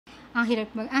ang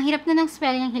hirap na ng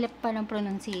spelling, ang hirap pa ng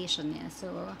pronunciation niya. So,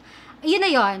 yun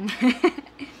na yun.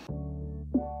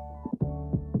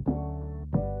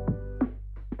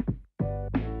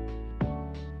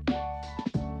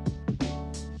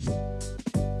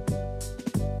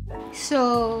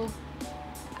 So,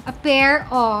 a pair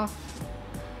of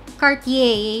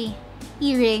Cartier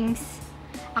earrings.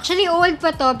 Actually, old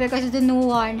pa to because the new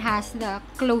one has the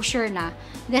closure na.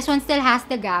 This one still has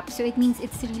the gap, so it means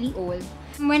it's really old.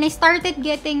 When I started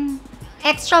getting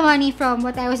extra money from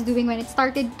what I was doing, when it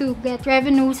started to get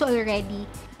revenues already,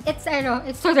 it's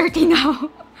so dirty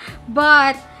now.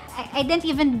 But I didn't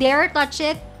even dare touch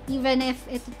it, even if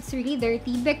it's really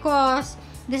dirty, because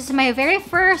this is my very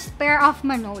first pair of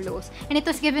Manolos, and it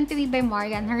was given to me by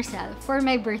Marian herself for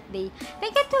my birthday. I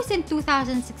think it was in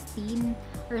 2016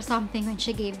 or something when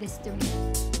she gave this to me.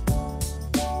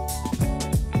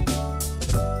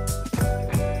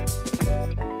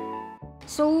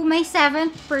 So, my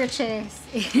 7th purchase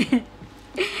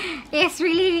is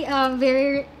really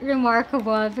very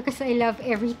remarkable because I love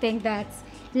everything that's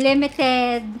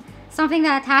limited, something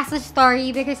that has a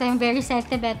story, because I'm a very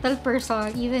sentimental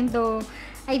person, even though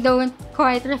I don't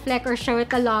quite reflect or show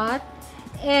it a lot.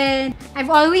 And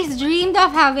I've always dreamed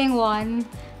of having one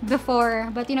before,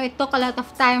 but it took a lot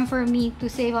of time for me to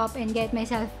save up and get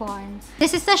myself one.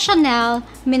 This is a Chanel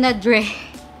Minadre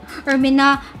or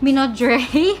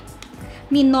Minodre.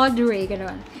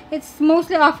 Ganun. It's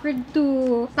mostly offered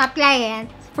to top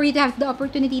clients for you to have the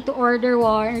opportunity to order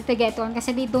one or to get one,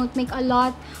 kasi they don't make a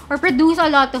lot or produce a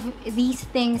lot of these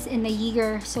things in a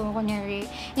year. So,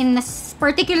 kunyari, in a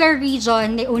particular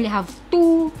region, they only have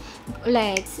 2.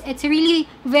 Like, it's really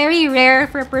very rare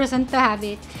for a person to have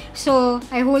it. So,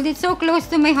 I hold it so close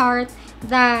to my heart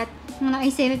that I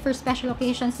save it for special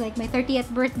occasions like my 30th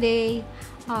birthday.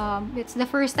 It's the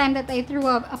first time that I threw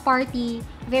a party.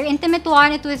 Very intimate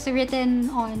one. It was written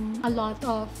on a lot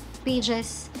of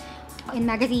pages in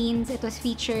magazines. It was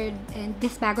featured, and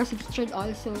this bag was featured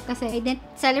also. Kasi I didn't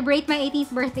celebrate my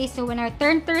 18th birthday, so when I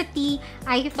turned 30,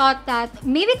 I thought that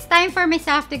maybe it's time for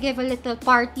myself to give a little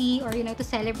party or to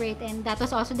celebrate. And that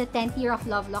was also the 10th year of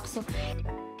LoveLuxe. So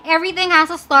everything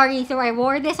has a story. So I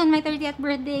wore this on my 30th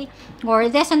birthday, wore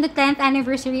this on the 10th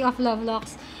anniversary of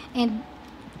LoveLuxe, and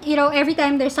every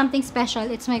time there's something special,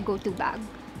 it's my go-to bag.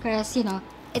 Because,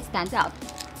 it stands out.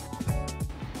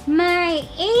 My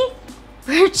 8th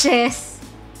purchase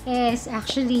is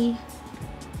actually,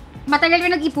 matagal ko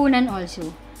nag-ipunan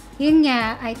also. Yun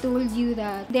nga, I told you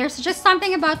that there's just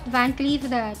something about Van Cleef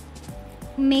that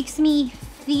makes me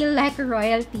feel like a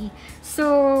royalty.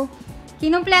 So,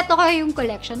 kinumpleto ko yung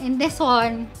collection. And this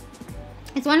one,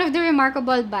 it's one of the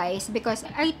remarkable buys because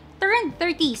I turned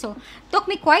 30, so took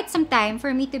me quite some time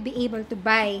for me to be able to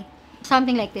buy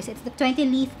something like this. It's the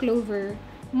 20-leaf clover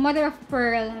mother of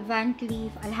pearl Van Cleef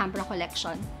Alhambra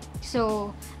collection.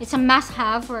 So it's a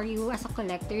must-have for you as a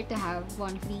collector to have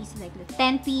one of these, like the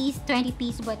 10-piece,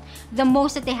 20-piece, but the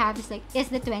most that they have is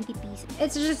the 20-piece.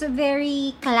 It's just a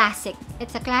very classic.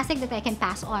 It's a classic that I can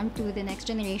pass on to the next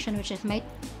generation, which is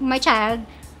my child.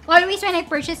 Always when I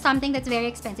purchase something that's very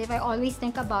expensive, I always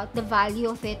think about the value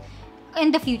of it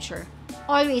in the future.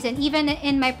 Always. And even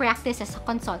in my practice as a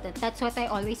consultant, that's what I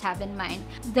always have in mind.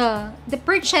 The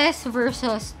purchase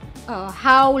versus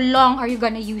how long are you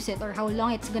gonna use it, or how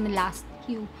long it's gonna last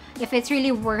you, if it's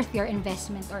really worth your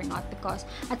investment or not. Because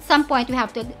at some point we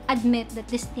have to admit that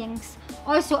these things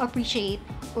also appreciate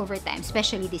over time,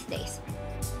 especially these days.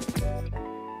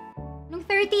 Nung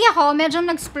 30 ako, medyo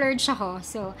nag-splurge ako.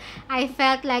 So I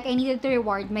felt like I needed to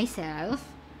reward myself.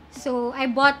 So, I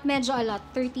bought medyo a lot,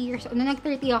 30 years old. Nung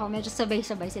nag-30 ako, medyo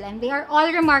sabay-sabay sila. And they are all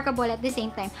remarkable at the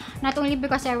same time. Not only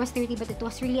because I was 30, but it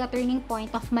was really a turning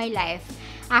point of my life.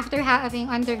 After having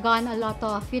undergone a lot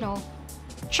of,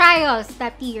 trials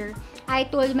that year, I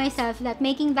told myself that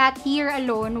making that year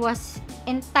alone was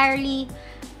entirely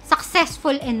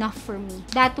successful enough for me.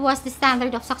 That was the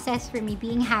standard of success for me,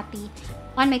 being happy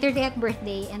on my 30th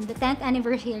birthday and the 10th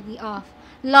anniversary of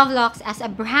LoveLuxe as a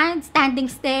brand, standing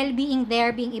still, being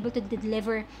there, being able to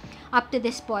deliver up to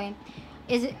this point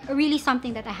is really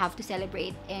something that I have to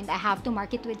celebrate, and I have to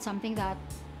mark it with something that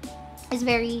is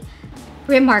very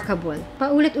remarkable.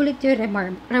 Paulit-ulit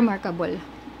yung remarkable.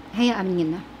 Hayaan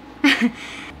niyo na.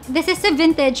 This is a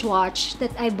vintage watch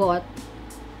that I bought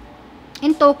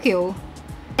in Tokyo.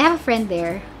 I have a friend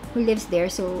there who lives there,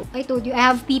 so I told you, I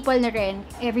have people na rin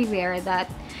everywhere that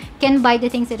can buy the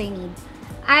things that I need.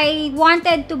 I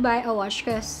wanted to buy a watch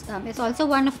because it's also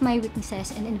one of my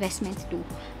weaknesses and investments too.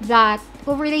 That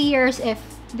over the years, if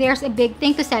there's a big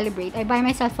thing to celebrate, I buy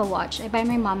myself a watch. I buy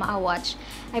my mama a watch.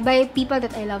 I buy people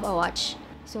that I love a watch.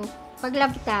 So, pag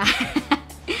love kita,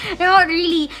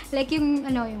 Really, like yung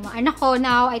mga anak ko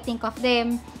now, I think of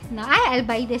them na, I'll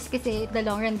buy this kasi in the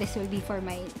long run, this will be for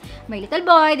my little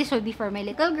boy, this will be for my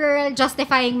little girl,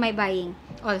 justifying my buying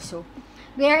also.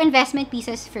 They are investment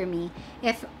pieces for me,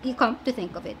 if you come to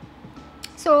think of it.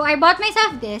 So, I bought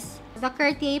myself this, the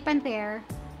Cartier Panthère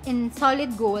in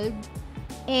solid gold,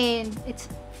 and it's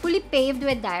fully paved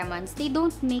with diamonds. They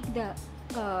don't make the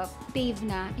pave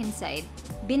na inside.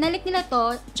 Binalik nila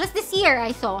to, just this year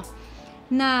I saw,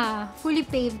 na fully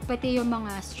paved pati yung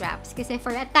mga straps. Kasi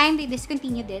for a time, they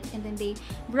discontinued it and then they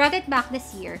brought it back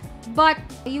this year. But,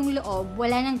 yung loob,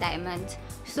 wala ng diamonds.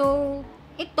 So,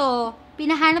 ito,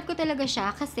 pinahanap ko talaga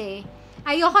siya kasi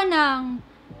ayoko nang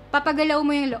papagalaw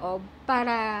mo yung loob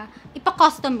para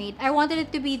ipa-custom made. I wanted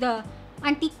it to be the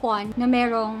antique one na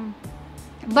merong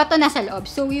bato na sa loob.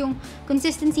 So, yung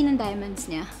consistency ng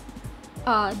diamonds niya,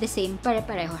 the same.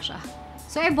 Pare-pareho siya.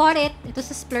 So, I bought it. It was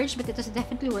a splurge, but it was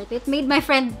definitely worth it. Made my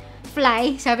friend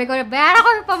fly. Sabi ko, bayaran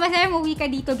ko pa masaya, umuwi ka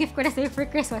dito. Gift ko na sa'yo for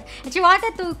Christmas. And she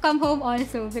wanted to come home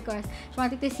also because she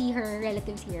wanted to see her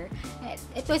relatives here. And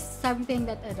it was something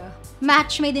that,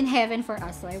 match made in heaven for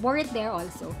us. So, I wore it there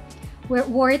also.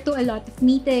 Wore it to a lot of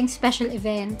meetings, special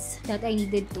events that I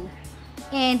needed to.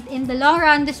 And in the long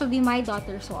run, this will be my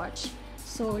daughter's watch.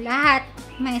 So, lahat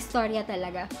may istorya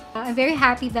talaga. I'm very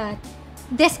happy that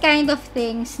this kind of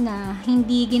things na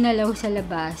hindi ginalaw sa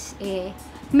labas,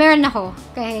 meron ako.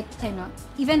 Kahit,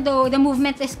 even though the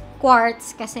movement is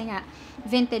quartz, kasi nga,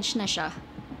 vintage na siya.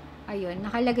 Ayun,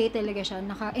 nakalagay talaga siya,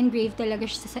 naka-engrave talaga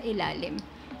siya sa ilalim.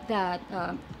 That,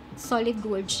 solid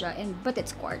gold siya, but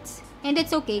it's quartz. And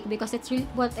it's okay, because it's really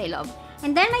what I love.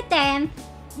 And then my 10th,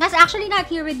 that's actually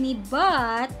not here with me,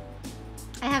 but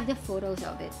I have the photos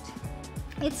of it.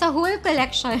 It's a whole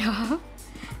collection of,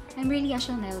 I'm really a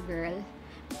Chanel girl.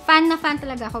 Fan na fan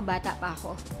talaga ako, bata pa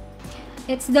ako.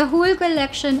 It's the whole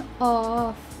collection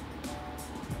of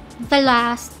the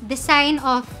last design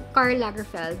of Karl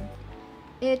Lagerfeld.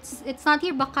 It's not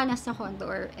here, baka nasa condo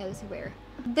or elsewhere.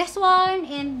 This one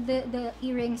and the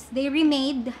earrings, they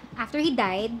remade after he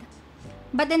died,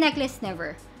 but the necklace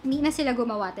never. Hindi na sila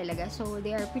gumawa talaga, so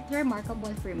they are pretty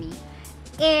remarkable for me.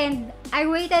 And I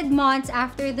waited months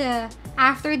after the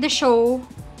show,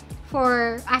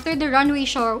 after the runway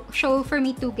show for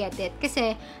me to get it.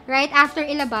 Kasi, right after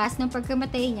ilabas, nung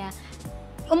pagkamatay niya,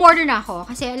 umorder na ako.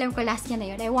 Kasi alam ko, last niya na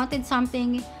yun. I wanted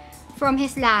something from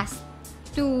his last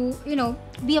to,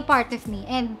 be a part of me.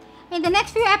 And in the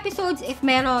next few episodes, if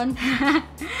meron, I'm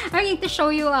going to show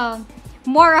you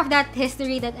more of that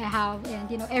history that I have.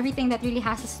 And, everything that really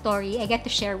has a story, I get to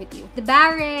share with you. The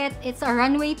barrette, it's a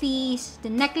runway piece, the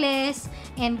necklace,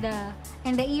 and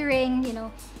the earring,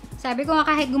 Sabi ko nga,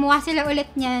 kahit gumawa sila ulit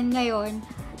niyan ngayon,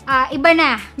 iba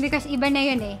na. Because iba na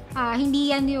yun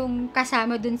hindi yan yung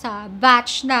kasama dun sa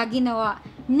batch na ginawa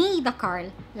ni the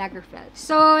Karl Lagerfeld.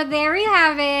 So, there you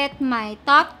have it. My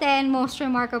top 10 most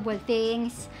remarkable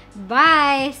things,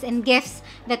 buys, and gifts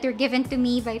that were given to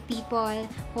me by people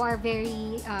who are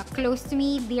very close to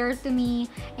me, dear to me,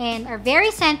 and are very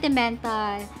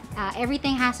sentimental.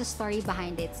 Everything has a story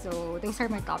behind it. So, those are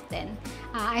my top 10.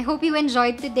 I hope you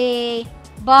enjoyed today.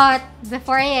 But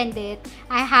before I end it,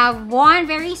 I have one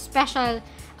very special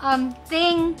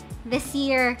thing this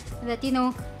year that, it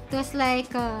was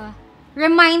like a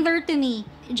reminder to me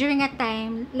during a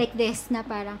time like this na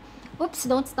parang, oops,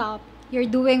 don't stop. You're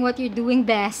doing what you're doing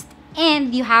best.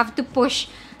 And you have to push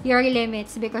your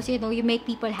limits because, you make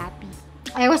people happy.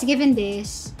 I was given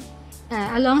this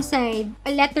alongside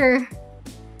a letter.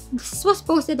 This was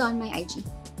posted on my IG.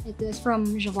 It was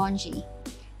from Givenchy.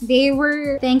 They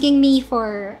were thanking me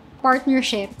for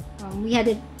partnership. We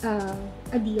had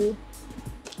a deal.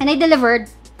 And I delivered.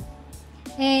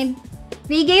 And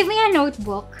they gave me a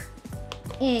notebook.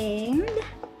 And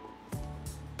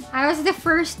I was the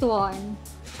first one,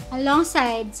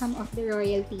 alongside some of the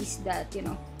royalties that,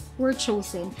 were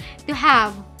chosen, to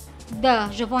have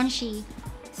the Givenchy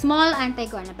small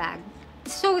Antigona bag.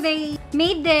 So they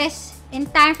made this in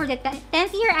time for the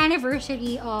 10th year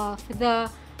anniversary of the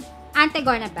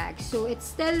Antigona bag. So it's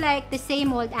still like the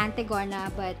same old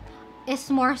Antigona, but it's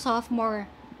more soft, more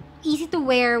easy to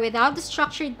wear without the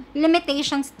structured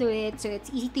limitations to it. So it's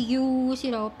easy to use,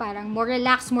 parang more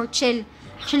relaxed, more chill.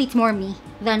 Actually, it's more me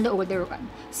than the older one.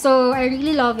 So I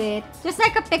really love it. Just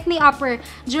like a pick-me-upper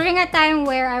during a time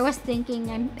where I was thinking,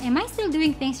 am I still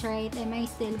doing things right? Am I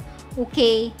still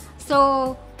okay?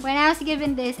 So when I was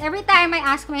given this, every time I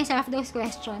ask myself those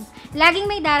questions, laging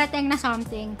may darating na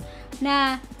something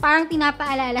na parang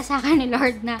pinapaalala sa akin ni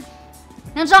Lord na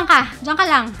nandiyan ka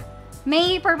lang.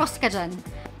 May purpose ka dyan.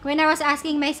 When I was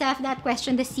asking myself that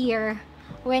question this year,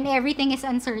 when everything is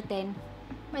uncertain,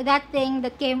 that thing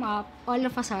that came up all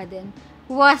of a sudden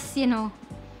was,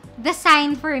 the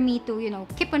sign for me to,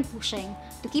 keep on pushing,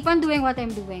 to keep on doing what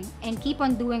I'm doing, and keep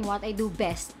on doing what I do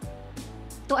best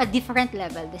to a different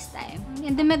level this time.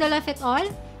 In the middle of it all,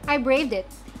 I braved it.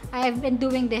 I've been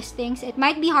doing these things. It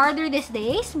might be harder these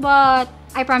days, but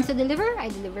I promise to deliver. I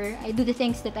deliver. I do the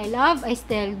things that I love. I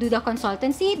still do the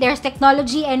consultancy. There's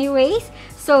technology anyways,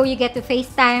 so you get to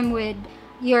FaceTime with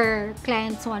your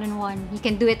clients one-on-one. You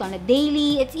can do it on a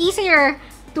daily. It's easier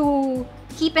to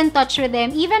keep in touch with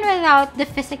them even without the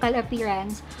physical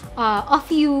appearance of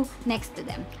you next to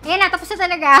them. Ayan na, tapos na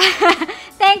talaga.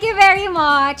 Thank you very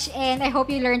much, and I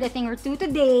hope you learned a thing or two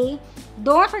today.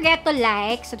 Don't forget to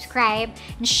like, subscribe,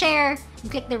 and share.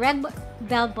 And click the red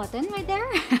bell button right there.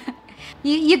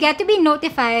 you get to be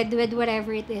notified with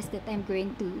whatever it is that I'm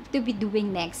going to be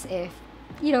doing next, if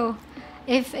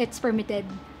if it's permitted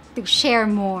to share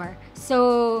more.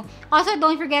 So also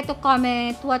don't forget to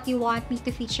comment what you want me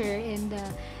to feature in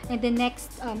the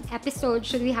next episode,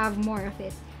 should we have more of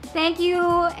it. Thank you,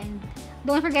 and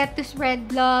don't forget to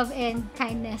spread love and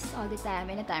kindness all the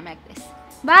time in a time like this.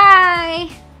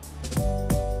 Bye!